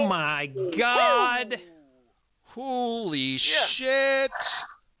 Oh my god. Holy Yes. shit.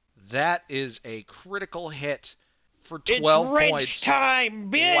 That is a critical hit for It's 12 wrench points.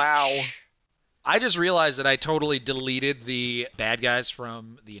 time, bitch. Wow. I just realized that I totally deleted the bad guys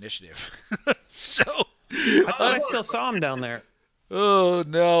from the initiative. So. I thought I still saw him down there. Oh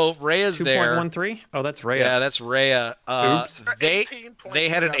no, Rhea's there. 2.13? Oh, that's Rhea. Yeah, that's Rhea. Oops. They 18 points they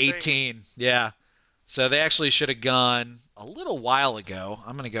had an I think. 18. Yeah. So they actually should have gone a little while ago.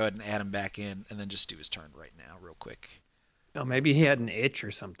 I'm going to go ahead and add him back in and then just do his turn right now real quick. Oh, maybe he had an itch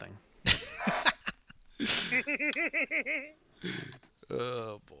or something.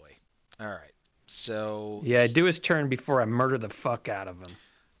 Oh boy. All right. So Yeah, do his turn before I murder the fuck out of him.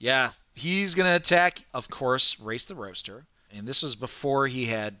 yeah, he's going to attack, of course, Race the Roaster. And this was before he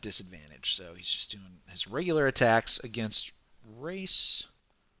had disadvantage. So he's just doing his regular attacks against Race.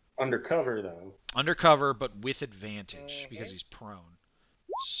 Undercover though. Undercover, but with advantage because he's prone.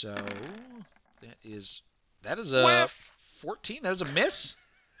 So that is a Whiff. 14. That is a miss.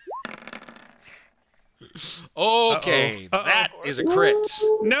 Okay, Uh-oh. that is a crit.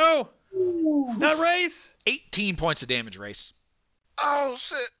 No! Not Race! 18 points of damage, Race. Oh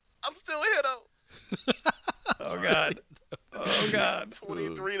shit! I'm still here though. Oh god. Oh god.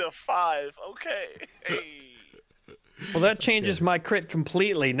 23 to 5. Okay. Hey. Well, that changes my crit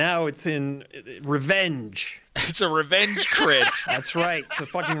completely. Now it's in revenge. It's a revenge crit. That's right. It's a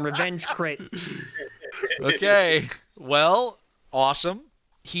fucking revenge crit. Okay. Well, awesome.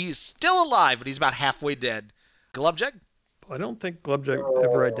 He's still alive, but he's about halfway dead. Glubjeg? I don't think Glubjag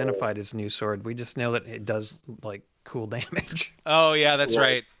ever identified his new sword. We just know that it does, like, cool damage. Oh, yeah, that's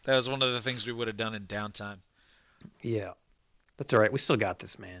right. That was one of the things we would have done in downtime. Yeah. That's all right. We still got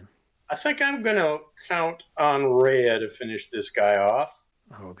this, man. I think I'm going to count on Rhea to finish this guy off.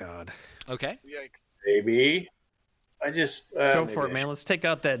 Oh, God. Okay. Yikes. Maybe. I just... Go for it, man. Let's take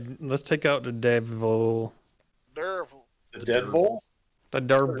out the devil. Devil. The Deadpool? The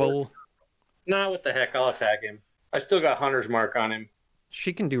devil. Nah, what the heck? I'll attack him. I still got Hunter's Mark on him.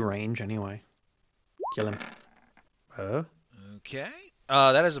 She can do range anyway. Kill him. Okay.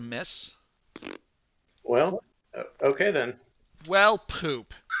 That is a miss. Well, okay then. Well,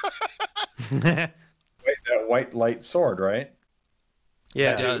 poop. Wait, that white light sword, right?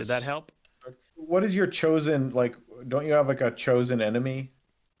 Yeah, It does. did that help? What is your chosen, like, don't you have like a chosen enemy?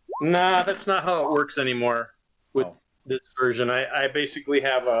 Nah, that's not how it works anymore with this version. I basically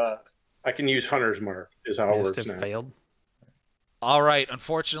have I can use Hunter's Mark is how it Missed works it, now. failed. All right.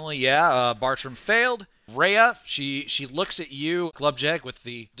 Unfortunately, yeah, Bartram failed. Rhea, she looks at you, Glubjag, with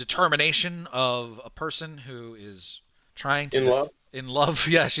the determination of a person who is trying to... In love? In love.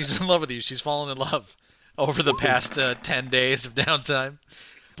 Yeah, she's in love with you. She's fallen in love over the past 10 days of downtime.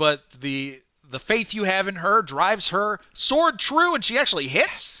 But the faith you have in her drives her sword true, and she actually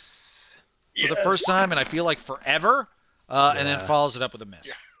hits for the first time, and I feel like forever, and then follows it up with a miss.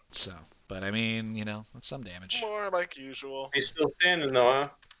 Yeah. So, but I mean, you know, that's some damage. More like usual. He's still standing though, huh?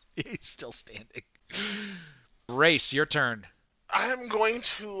 He's still standing. Race, your turn. I am going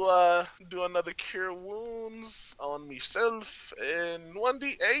to do another Cure Wounds on myself in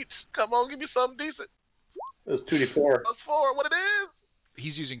 1d8. Come on, give me something decent. It was 2d4. +4, what it is?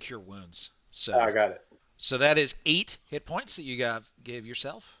 He's using Cure Wounds. So, I got it. so that is 8 hit points that you gave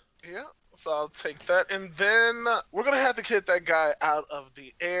yourself. Yeah, so I'll take that. And then we're going to have to get that guy out of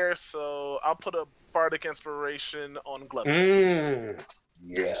the air, so I'll put a Bardic Inspiration on Glubjag.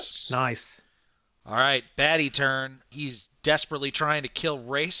 Yes. Nice. All right, baddie turn. He's desperately trying to kill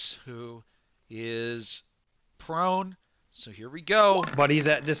Race, who is prone. So here we go. But he's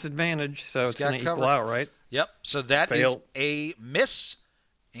at disadvantage, so He's it's going got to equal cover. out, right? Yep, so that Fail. is a miss.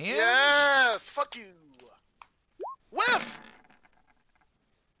 And Yes, fuck you. Whiff!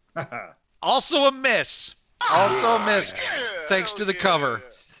 also a miss. Also a miss. Yeah, Thanks hell to the yeah. cover.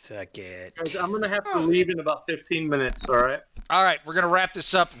 Suck it. Guys, I'm going to have to leave in about 15 minutes, all right? All right, we're going to wrap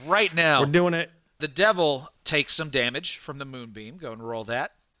this up right now. We're doing it. The devil takes some damage from the moonbeam. Go and roll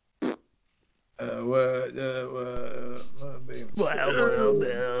that. That's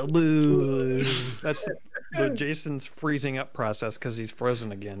the Jason's freezing up process because he's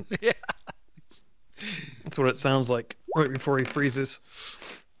frozen again. Yeah. That's what it sounds like right before he freezes.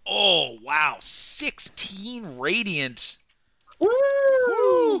 Oh, wow. 16 radiant.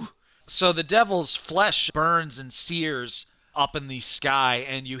 Woo! So the devil's flesh burns and sears up in the sky,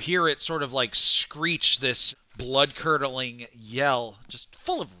 and you hear it sort of like screech this blood-curdling yell, just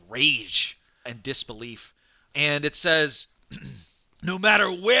full of rage and disbelief. And it says, no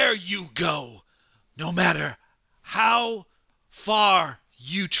matter where you go, no matter how far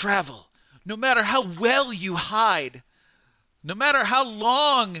you travel, no matter how well you hide, no matter how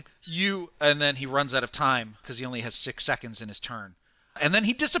long you... And then he runs out of time because he only has 6 seconds in his turn. And then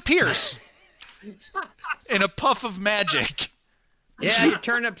he disappears in a puff of magic. Yeah, your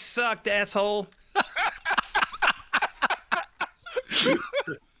turnip sucked, asshole.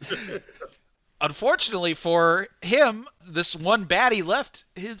 Unfortunately for him, this one baddie left,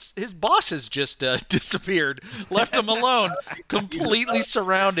 his boss has just disappeared, left him alone, completely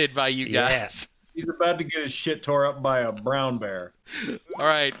surrounded by you guys. He's about to get his shit tore up by a brown bear. All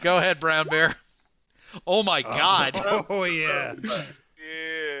right, go ahead, Brown Bear. Oh my God. Oh, yeah.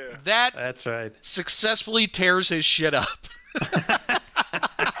 Yeah. That That's right. successfully tears his shit up.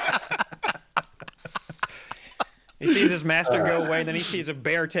 He sees his master go away, and then he sees a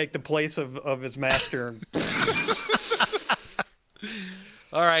bear take the place of his master.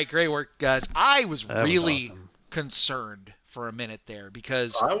 All right, great work, guys. I was That was really awesome. concerned for a minute there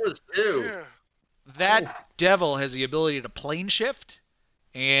because I was too. Yeah. that devil has the ability to plane shift,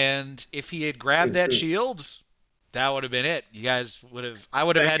 and if he had grabbed that shield, that would have been it. You guys would have. I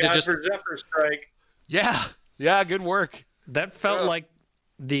would have Thank had God to just. for Zephyr Strike. Yeah, good work. That felt Yeah. like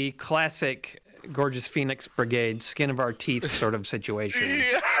the classic Gorgeous Phoenix Brigade, skin of our teeth sort of situation.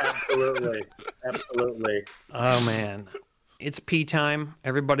 Yeah. Absolutely. Absolutely. Oh, man. It's pee time.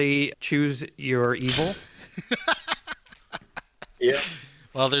 Everybody choose your evil. Yeah.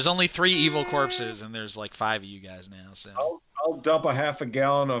 Well, there's only 3 evil corpses, and there's like 5 of you guys now. So I'll dump a half a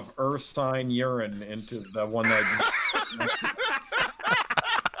gallon of Ursine urine into the one that.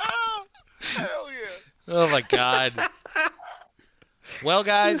 Hell yeah. oh my god. Well,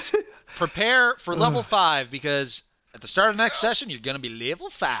 guys, prepare for level 5 because at the start of the next session, you're gonna be level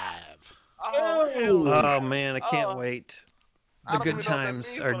 5. Oh, hell yeah. Oh man, I can't wait. I The don't good even know what that times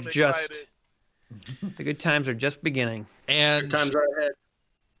means, are but I'm just excited. the good times are just beginning. And Good times are ahead.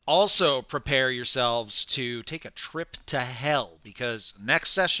 also prepare yourselves to take a trip to hell because next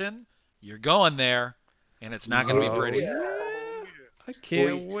session you're going there, and it's not gonna be pretty. I can't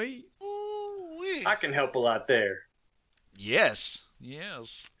Sweet. wait. Ooh-wee. I can help a lot there. Yes.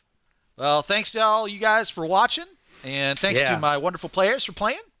 Well, thanks to all you guys for watching, and thanks to my wonderful players for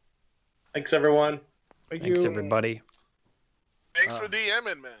playing. Thanks, everyone. Thank Thanks you. everybody. Thanks for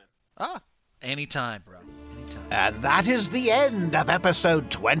DMing, man. Anytime, bro. Anytime. And that is the end of episode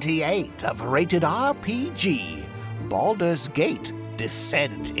 28 of Rated RPG, Baldur's Gate: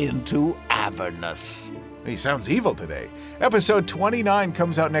 Descent into Avernus. He sounds evil today. Episode 29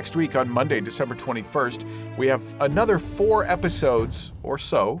 comes out next week on Monday, December 21st. We have another 4 episodes or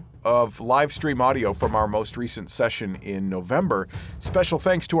so of live stream audio from our most recent session in November. Special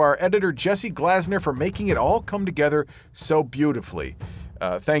thanks to our editor, Jesse Glasner, for making it all come together so beautifully.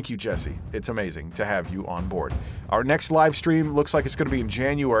 Thank you, Jesse. It's amazing to have you on board. Our next live stream looks like it's going to be in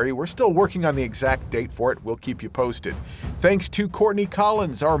January. We're still working on the exact date for it. We'll keep you posted. Thanks to Courtney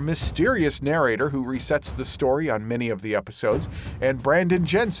Collins, our mysterious narrator who resets the story on many of the episodes, and Brandon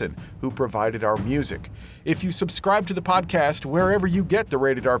Jensen, who provided our music. If you subscribe to the podcast wherever you get the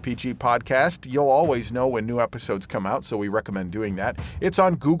Rated RPG podcast, you'll always know when new episodes come out, so we recommend doing that. It's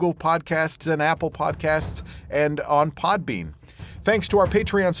on Google Podcasts and Apple Podcasts and on Podbean. Thanks to our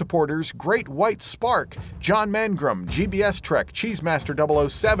Patreon supporters, Great White Spark, John Mangrum, GBS Trek, Cheesemaster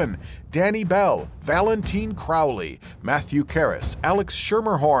 007, Danny Bell, Valentine Crowley, Matthew Karras, Alex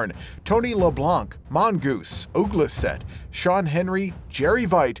Schermerhorn, Tony LeBlanc, Mongoose, Uglaset, Sean Henry, Jerry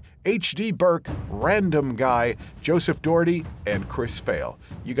Veit, HD Burke, Random Guy, Joseph Doherty, and Chris Fail.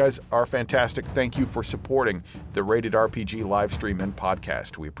 You guys are fantastic. Thank you for supporting the Rated RPG live stream and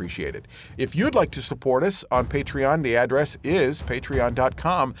podcast. We appreciate it. If you'd like to support us on Patreon, the address is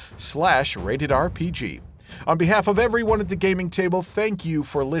patreon.com/ratedrpg. On behalf of everyone at the gaming table, thank you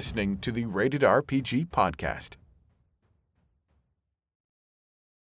for listening to the Rated RPG podcast.